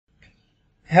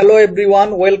Hello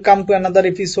everyone, welcome to another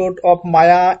episode of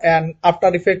Maya and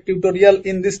After Effects tutorial.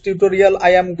 In this tutorial,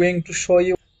 I am going to show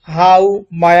you how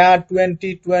Maya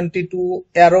 2022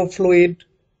 Aero Fluid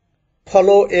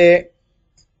follow a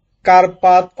curve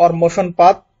path or motion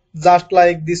path just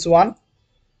like this one.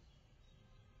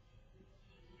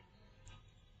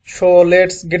 So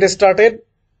let's get started.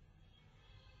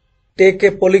 Take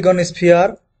a polygon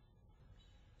sphere.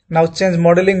 Now change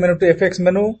modeling menu to effects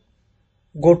menu.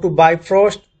 Go to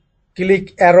Bifrost,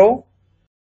 click arrow.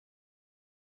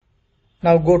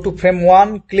 Now go to frame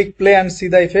 1, click play and see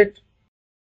the effect.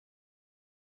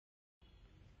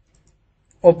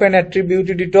 Open attribute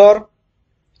editor,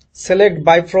 select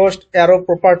Bifrost Aero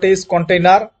properties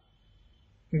container,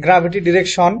 gravity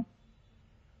direction.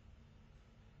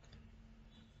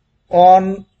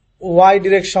 On Y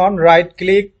direction, right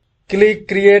click,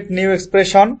 create new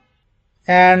expression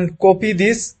and copy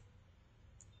this.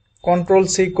 Ctrl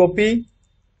C copy,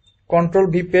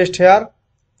 Ctrl V paste here,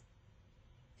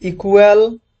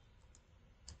 equal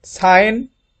sign,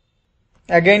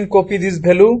 again copy this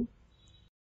value,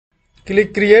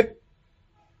 click create.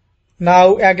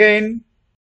 Now again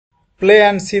play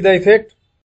and see the effect.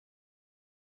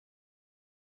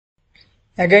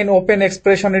 Again open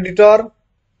expression editor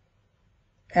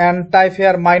and type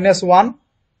here -1.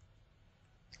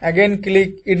 Again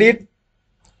click edit,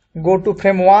 go to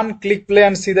frame 1, click play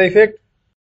and see the effect.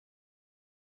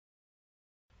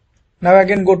 Now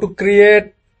again go to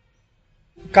create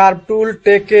curve tool,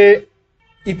 take a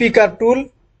EP curve tool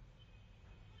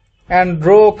and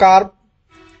draw curve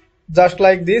just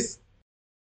like this.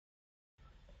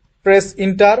 Press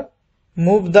enter,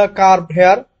 move the curve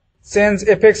here, change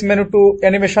effects menu to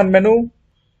animation menu.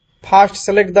 First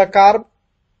select the curve,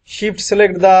 shift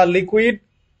select the liquid,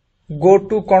 go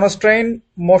to constraint,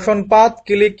 motion path,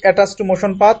 click attach to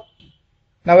motion path.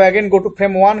 Now again go to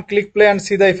frame 1, click play and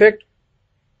see the effect.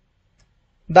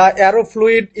 The aero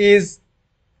fluid is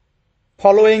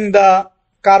following the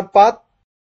curve path.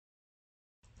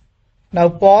 Now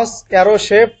pause, arrow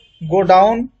shape, go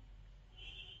down,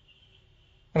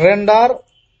 render,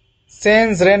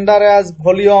 change render as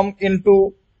volume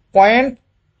into point,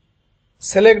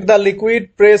 select the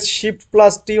liquid, press shift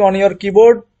plus T on your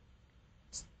keyboard.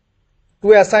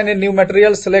 To assign a new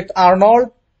material, select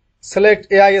Arnold,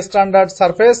 select AI standard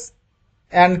surface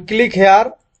and click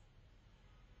here,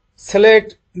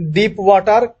 select deep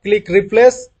water, click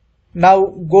replace. Now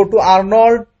go to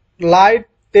Arnold, light,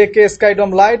 take a sky dome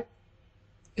light,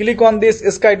 click on this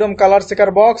sky dome color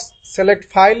checker box, select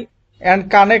file and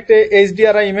connect a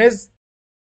HDRI image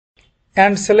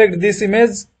and select this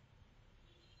image.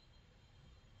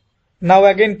 Now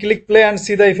again click play and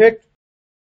see the effect.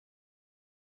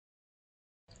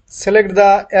 Select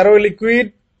the aero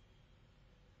liquid,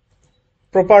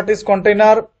 properties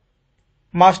container,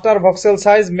 master voxel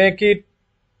size, make it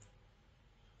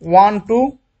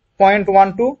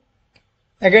 0.12.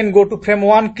 Again go to frame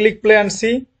 1, click play and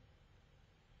see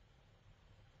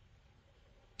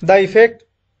the effect.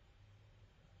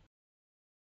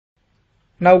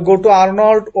 Now go to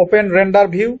Arnold, open render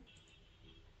view,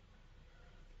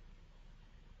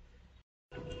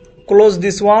 close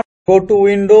this one, go to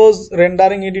Windows,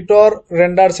 rendering editor,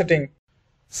 render setting,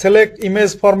 select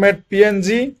image format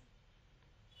PNG,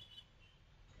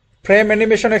 frame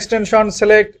animation extension,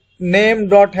 select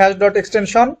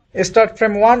name.hash.extension, start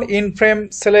frame 1, in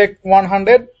frame select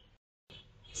 100,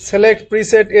 select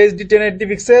preset HD 1080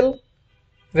 pixel,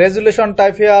 resolution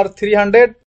type here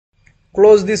 300,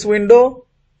 close this window,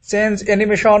 change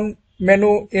animation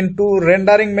menu into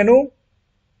rendering menu,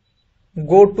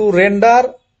 go to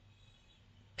render,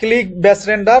 click batch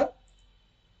render.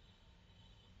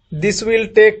 This will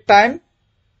take time.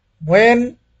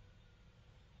 When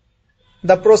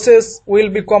the process will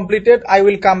be completed, I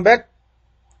will come back.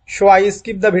 So I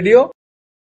skip the video.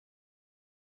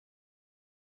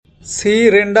 See,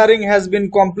 rendering has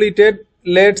been completed.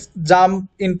 Let's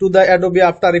jump into the Adobe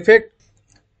After Effects.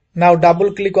 Now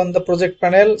double click on the project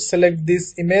panel, select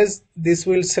this image. This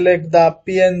will select the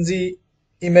PNG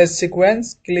image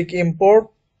sequence. Click import.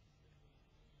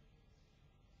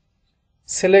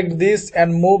 Select this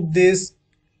and move this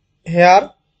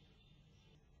here.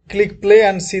 Click play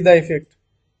and see the effect.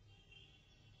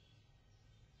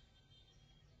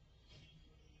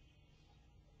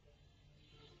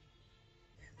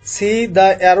 See,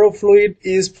 the aero fluid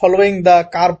is following the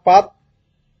curve path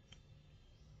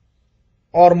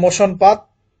or motion path.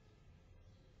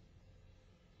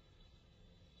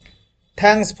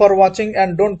 Thanks for watching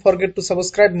and don't forget to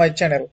subscribe my channel.